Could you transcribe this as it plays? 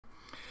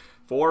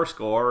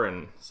fourscore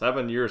and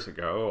 7 years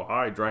ago,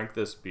 I drank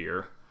this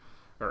beer.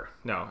 Or,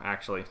 no,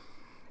 actually,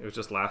 it was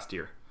just last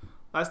year.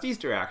 Last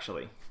Easter,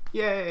 actually.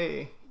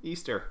 Yay!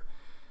 Easter.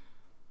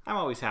 I'm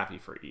always happy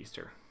for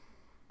Easter.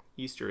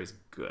 Easter is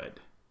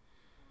good.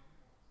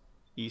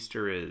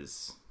 Easter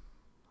is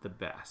the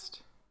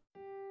best.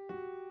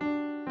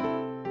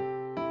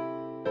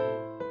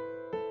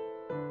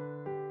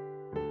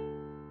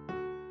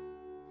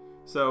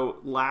 So,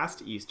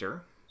 last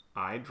Easter,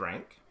 I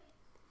drank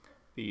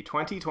the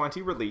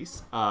 2020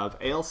 release of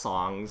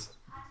Alesong's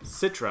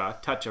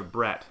Citra Touch of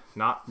Brett.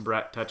 Not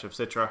Brett Touch of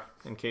Citra,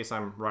 in case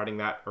I'm writing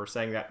that or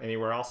saying that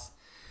anywhere else.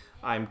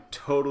 I'm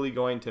totally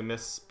going to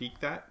misspeak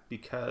that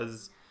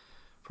because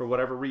for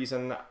whatever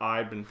reason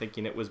I've been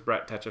thinking it was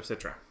Brett Touch of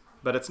Citra.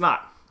 But it's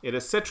not. It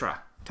is Citra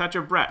Touch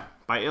of Brett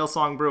by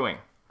Alesong Brewing.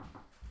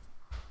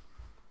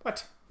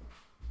 What?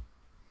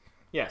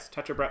 Yes,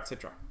 Touch of Brett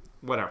Citra.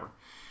 Whatever.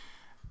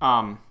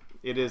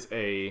 It is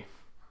a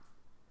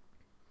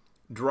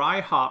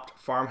dry hopped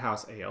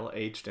farmhouse ale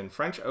aged in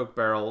French oak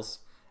barrels,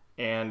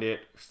 and it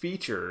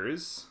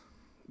features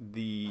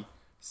the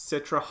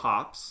Citra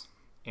hops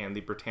and the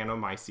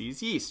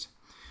Brettanomyces yeast,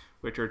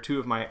 which are two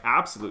of my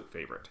absolute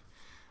favorite.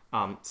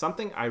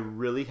 Something I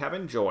really have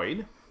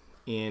enjoyed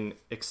in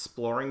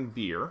exploring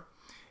beer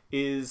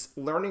is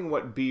learning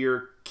what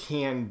beer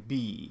can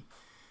be.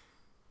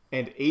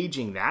 And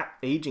aging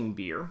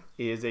beer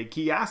is a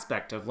key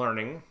aspect of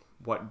learning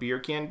what beer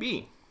can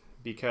be,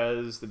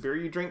 because the beer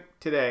you drink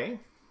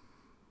today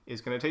is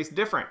going to taste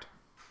different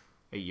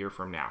a year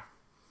from now,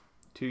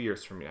 2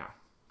 years from now,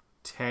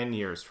 10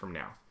 years from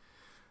now.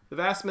 The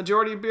vast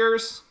majority of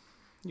beers,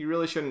 you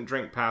really shouldn't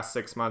drink past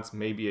 6 months,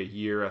 maybe a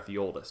year at the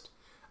oldest.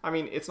 I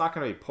mean, it's not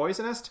going to be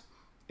poisonous.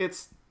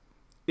 It's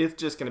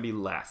just going to be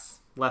less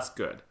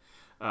good.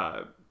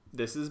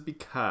 This is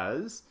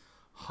because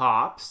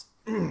hops,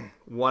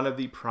 one of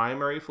the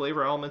primary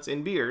flavor elements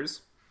in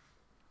beers,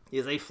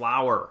 is a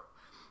flower,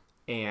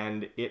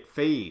 and it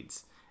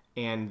fades,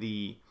 and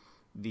the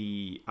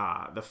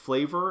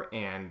flavor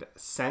and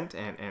scent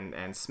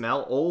and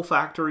smell,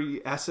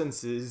 olfactory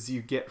essences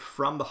you get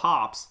from the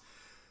hops,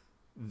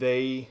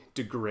 they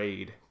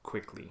degrade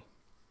quickly.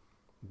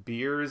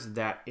 Beers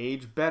that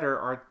age better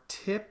are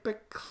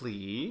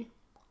typically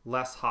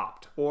less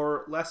hopped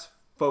or less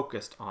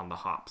focused on the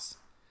hops.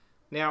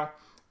 Now,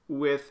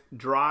 with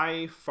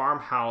dry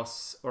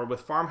farmhouse or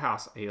with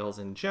farmhouse ales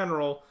in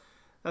general,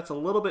 that's a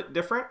little bit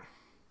different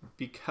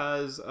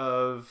because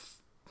of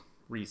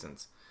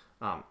reasons.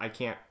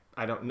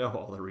 I don't know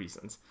all the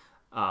reasons,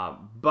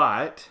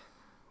 but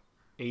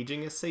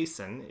aging a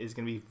saison is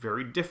going to be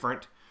very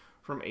different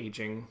from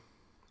aging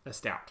a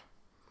stout.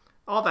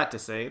 All that to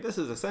say, this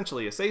is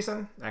essentially a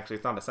saison. Actually,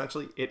 it's not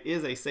essentially. It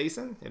is a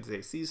saison. It's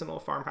a seasonal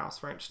farmhouse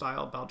French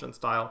style, Belgian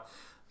style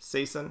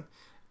saison,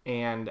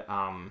 and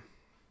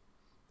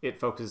it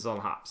focuses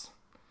on hops.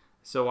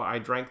 So I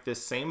drank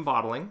this same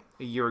bottling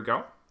a year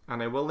ago,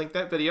 and I will link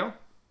that video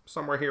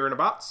somewhere here in a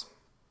box.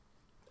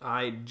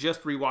 I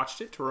just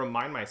rewatched it to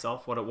remind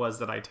myself what it was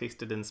that I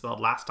tasted and smelled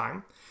last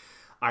time.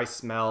 I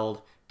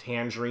smelled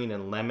tangerine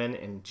and lemon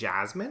and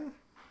jasmine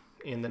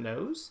in the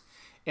nose,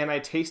 and I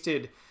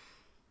tasted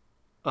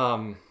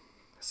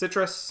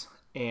citrus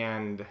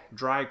and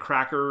dry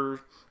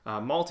cracker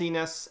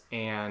maltiness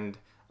and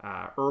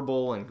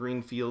herbal and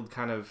green field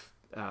kind of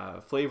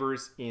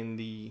flavors in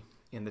the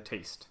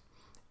taste.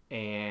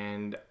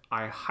 And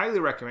I highly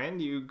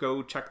recommend you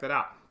go check that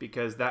out,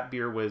 because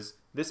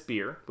this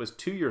beer was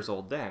 2 years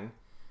old then,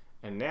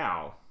 and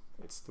now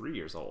it's 3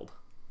 years old.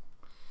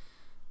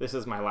 This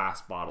is my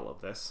last bottle of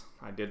this.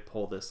 I did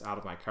pull this out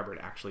of my cupboard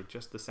actually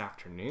just this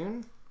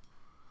afternoon.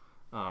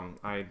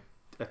 I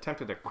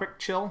attempted a quick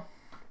chill.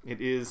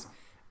 It is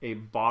a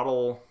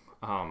bottle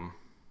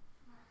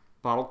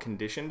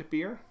conditioned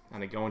beer,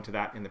 and I go into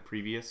that in the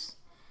previous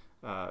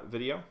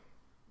video.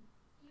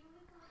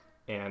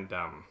 And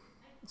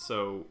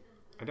so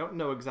I don't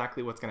know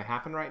exactly what's going to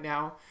happen right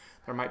now.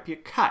 There might be a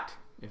cut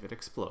if it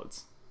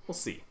explodes. We'll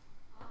see.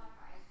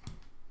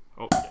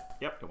 Oh,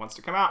 yep, it wants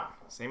to come out.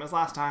 Same as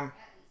last time.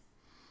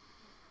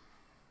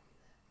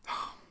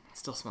 It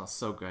still smells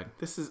so good.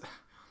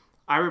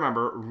 I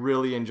remember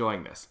really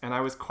enjoying this, and I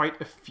was quite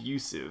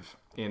effusive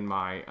in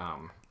my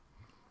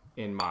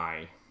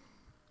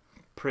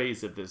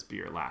praise of this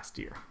beer last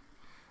year.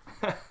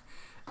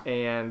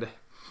 And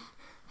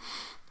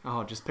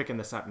just picking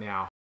this up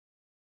now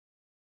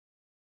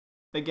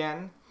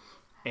again,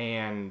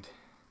 and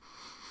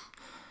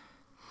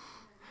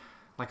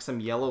like some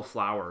yellow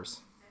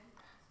flowers.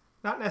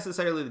 Not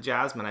necessarily the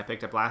jasmine I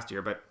picked up last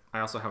year, but I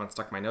also haven't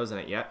stuck my nose in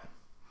it yet.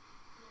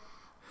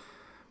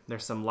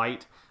 There's some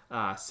light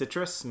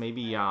citrus,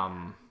 maybe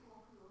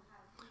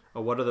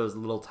what are those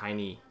little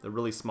tiny, the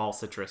really small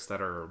citrus that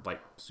are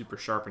like super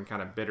sharp and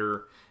kind of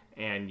bitter,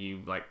 and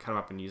you like cut them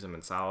up and use them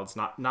in salads.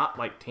 Not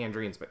like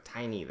tangerines, but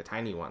the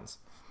tiny ones.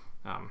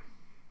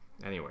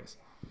 Anyways,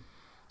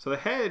 so the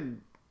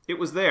head, it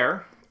was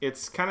there.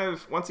 It's kind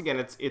of, once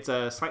again, it's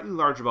a slightly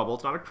larger bubble.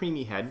 It's not a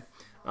creamy head.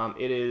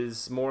 It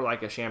is more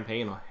like a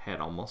champagne head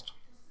almost.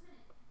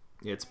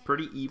 It's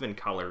pretty even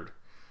colored,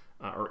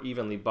 or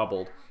evenly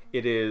bubbled.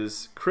 It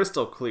is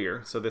crystal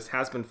clear, so this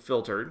has been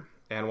filtered.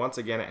 And once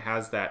again, it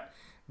has that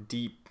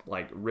deep,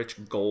 like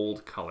rich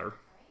gold color.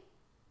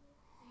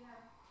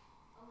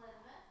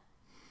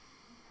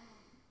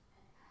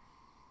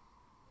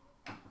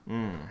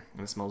 And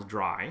it smells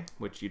dry,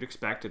 which you'd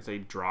expect. It's a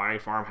dry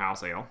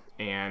farmhouse ale.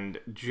 And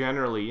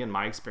generally, in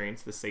my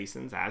experience, the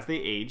Saisons, as they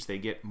age, they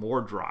get more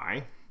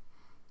dry.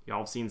 Y'all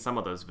have seen some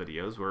of those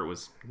videos where it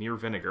was near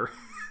vinegar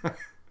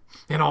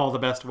in all the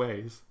best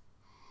ways.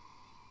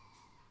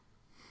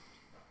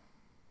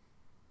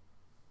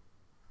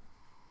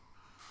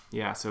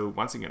 Yeah, so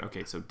once again,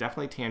 okay, so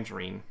definitely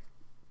tangerine.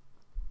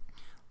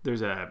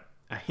 There's a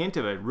hint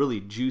of a really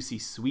juicy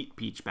sweet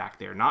peach back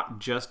there. Not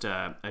just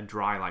a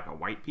dry like a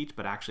white peach,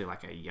 but actually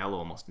like a yellow,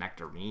 almost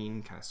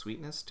nectarine kind of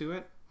sweetness to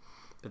it.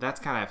 But that's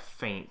kind of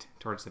faint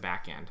towards the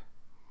back end.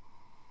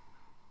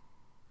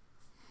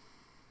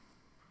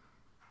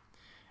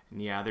 And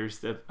yeah,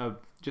 there's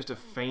just a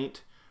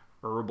faint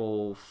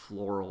herbal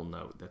floral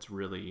note that's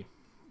really,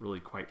 really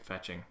quite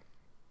fetching.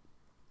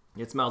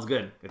 It smells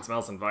good. It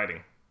smells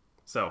inviting.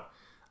 So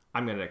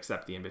I'm going to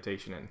accept the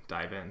invitation and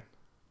dive in.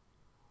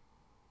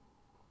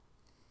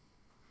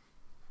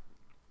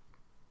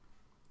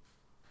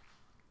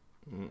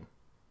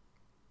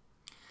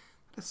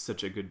 That's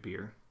such a good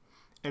beer,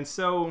 and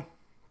so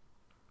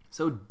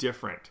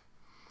different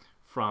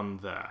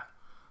from the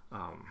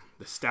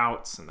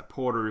stouts and the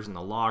porters and the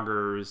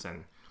lagers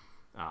and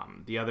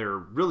the other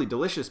really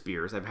delicious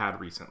beers I've had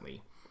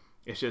recently.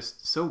 It's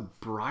just so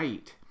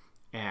bright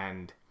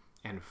and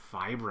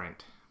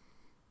vibrant.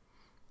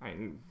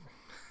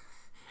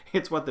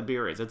 It's what the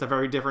beer is. It's a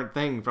very different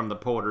thing from the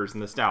porters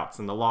and the stouts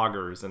and the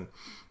lagers and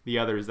the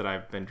others that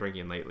I've been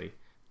drinking lately.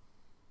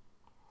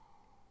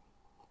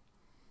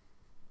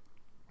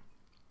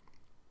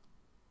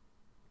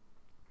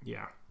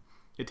 Yeah,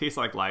 it tastes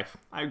like life.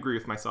 I agree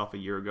with myself a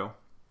year ago.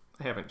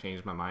 I haven't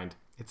changed my mind.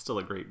 It's still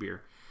a great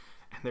beer.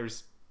 And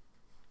there's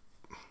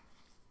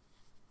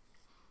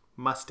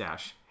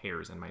mustache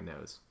hairs in my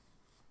nose.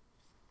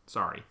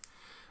 Sorry.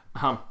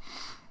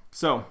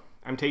 So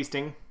I'm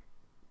tasting.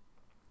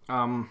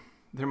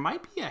 There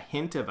might be a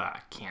hint of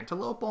a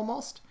cantaloupe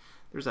almost.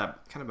 There's a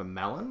kind of a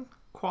melon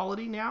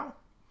quality now.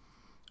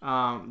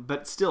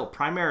 But still,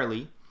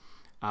 primarily,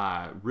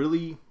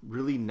 really,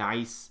 really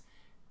nice,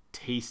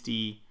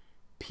 tasty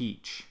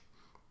peach,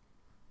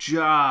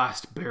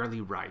 just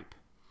barely ripe,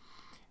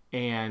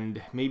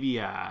 and maybe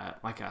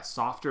like a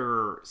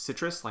softer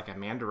citrus, like a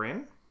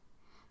mandarin,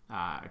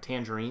 a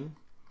tangerine,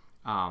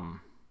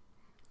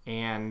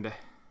 and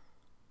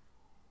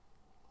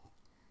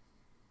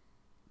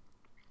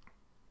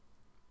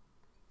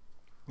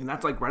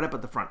that's like right up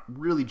at the front,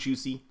 really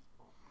juicy.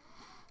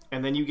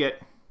 And then you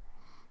get,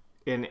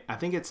 and I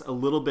think it's a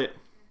little bit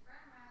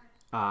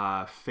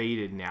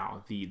faded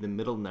now, the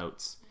middle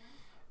notes.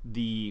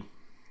 The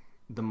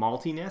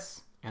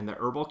maltiness and the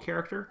herbal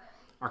character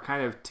are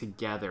kind of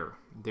together.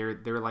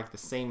 They're like the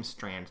same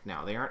strand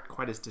now. They aren't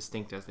quite as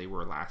distinct as they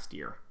were last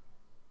year.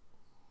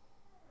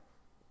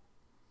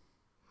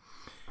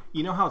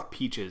 You know how with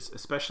peaches,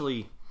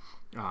 especially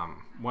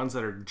ones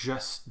that are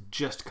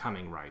just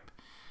coming ripe,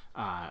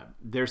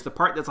 there's the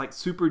part that's like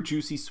super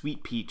juicy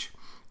sweet peach,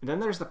 and then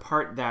there's the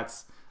part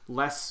that's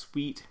less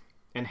sweet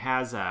and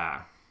has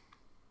a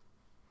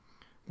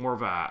more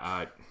of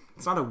a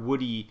it's not a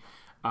woody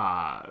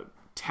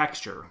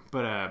texture,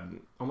 but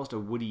almost a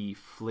woody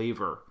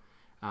flavor.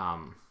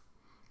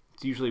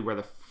 It's usually where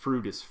the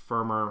fruit is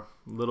firmer,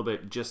 a little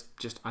bit just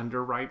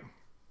underripe.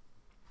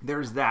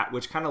 There's that,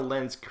 which kind of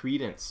lends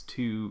credence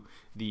to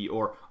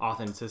or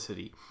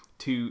authenticity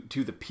to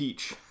the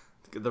peach,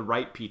 the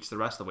ripe peach, the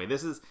rest of the way.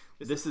 This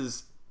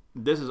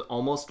is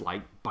almost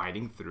like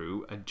biting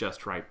through a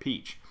just ripe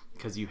peach,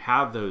 because you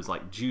have those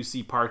like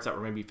juicy parts that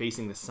were maybe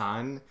facing the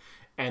sun,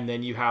 and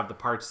then you have the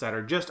parts that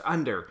are just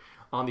under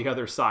on the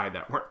other side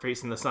that weren't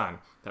facing the sun,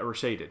 that were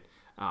shaded.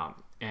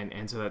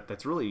 And so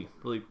that's really,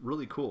 really,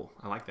 really cool.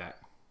 I like that.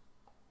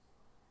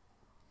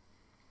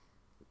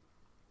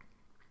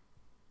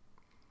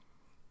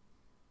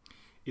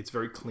 It's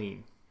very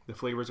clean. The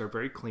flavors are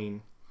very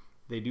clean.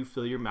 They do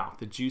fill your mouth.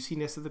 The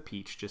juiciness of the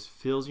peach just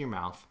fills your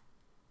mouth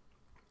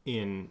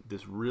in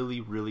this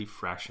really, really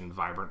fresh and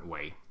vibrant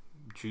way.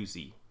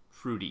 Juicy,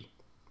 fruity,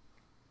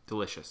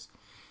 delicious.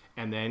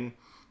 And then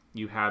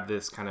you have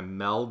this kind of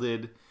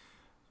melded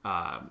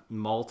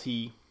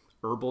malty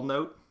herbal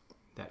note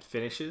that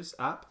finishes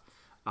up.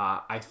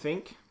 I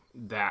think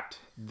that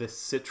the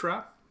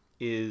Citra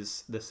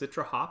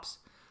hops.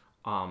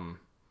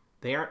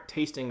 They aren't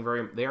tasting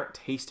very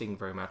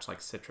much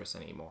like citrus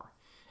anymore,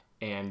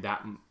 and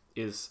that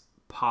is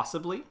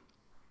possibly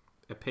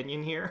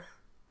opinion here.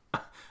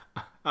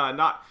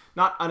 Not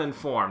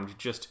uninformed,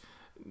 just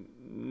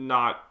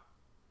not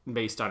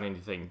based on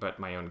anything but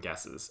my own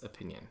guesses,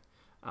 opinion.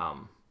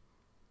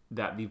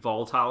 That the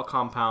volatile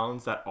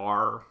compounds that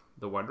are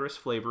the wondrous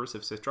flavors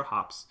of Citra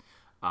hops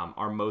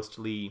are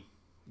mostly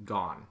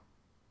gone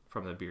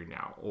from the beer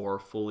now, or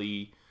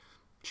fully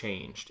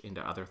changed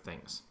into other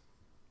things.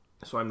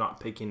 So I'm not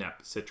picking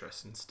up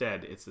citrus.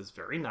 Instead, it's this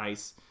very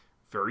nice,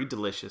 very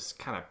delicious,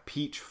 kind of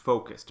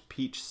peach-focused,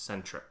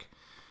 peach-centric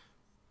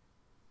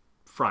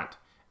front.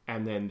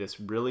 And then this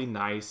really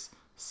nice,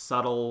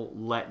 subtle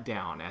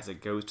letdown as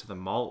it goes to the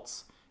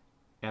malts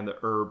and the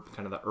herb,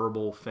 kind of the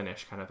herbal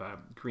finish, kind of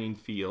green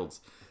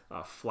fields,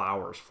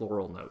 flowers,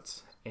 floral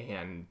notes.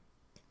 And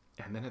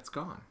then it's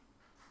gone.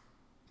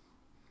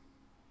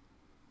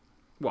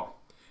 Well,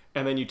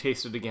 and then you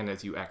taste it again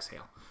as you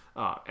exhale.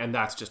 And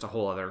that's just a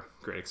whole other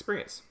great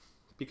experience.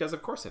 Because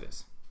of course it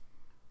is.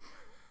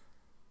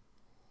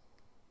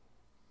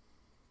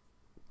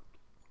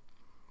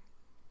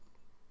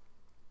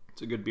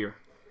 It's a good beer.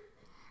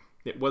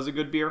 It was a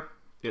good beer.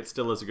 It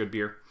still is a good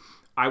beer.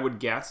 I would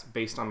guess,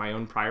 based on my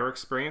own prior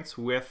experience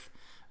with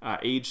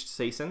aged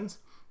saisons,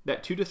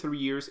 that 2 to 3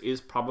 years is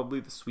probably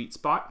the sweet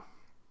spot.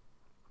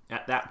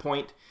 At that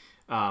point,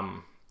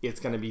 it's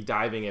going to be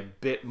diving a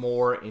bit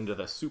more into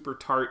the super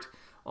tart,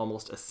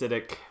 almost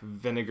acidic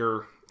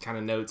vinegar kind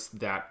of notes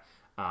that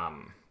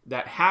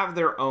that have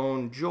their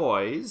own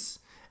joys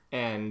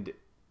and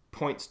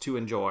points to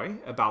enjoy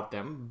about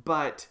them,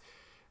 but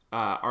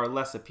are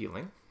less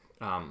appealing.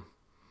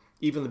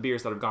 Even the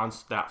beers that have gone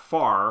that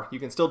far, you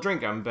can still drink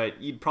them, but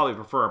you'd probably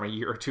prefer them a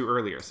year or two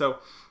earlier. So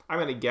I'm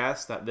going to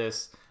guess that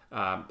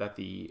that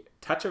the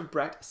Touch of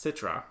Brett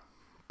Citra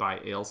by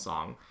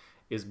Alesong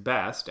is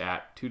best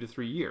at 2 to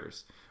 3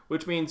 years,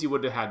 which means you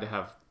would have had to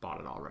have bought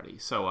it already.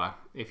 So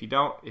if you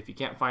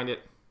can't find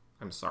it,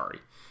 I'm sorry.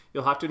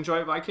 You'll have to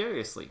enjoy it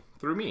vicariously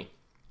through me.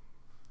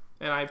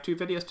 And I have 2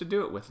 videos to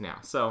do it with now,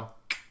 so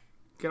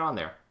get on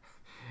there.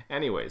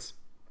 Anyways,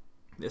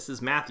 this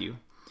is Matthew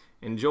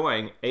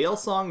enjoying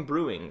Alesong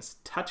Brewing's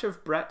Touch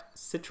of Brett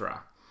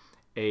Citra,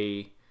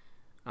 a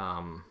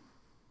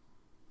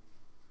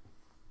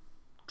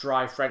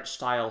dry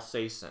French-style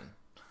saison.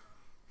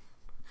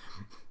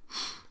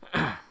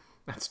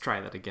 Let's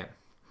try that again.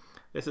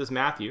 This is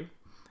Matthew.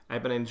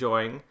 I've been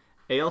enjoying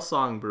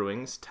Alesong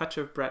Brewing's Touch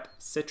of Brett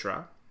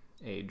Citra,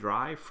 a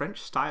dry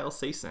French-style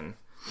saison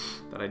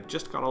that I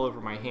just got all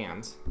over my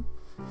hands,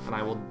 and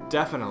I will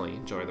definitely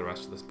enjoy the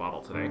rest of this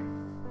bottle today.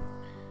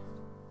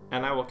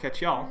 And I will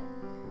catch y'all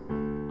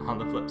on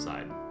the flip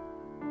side.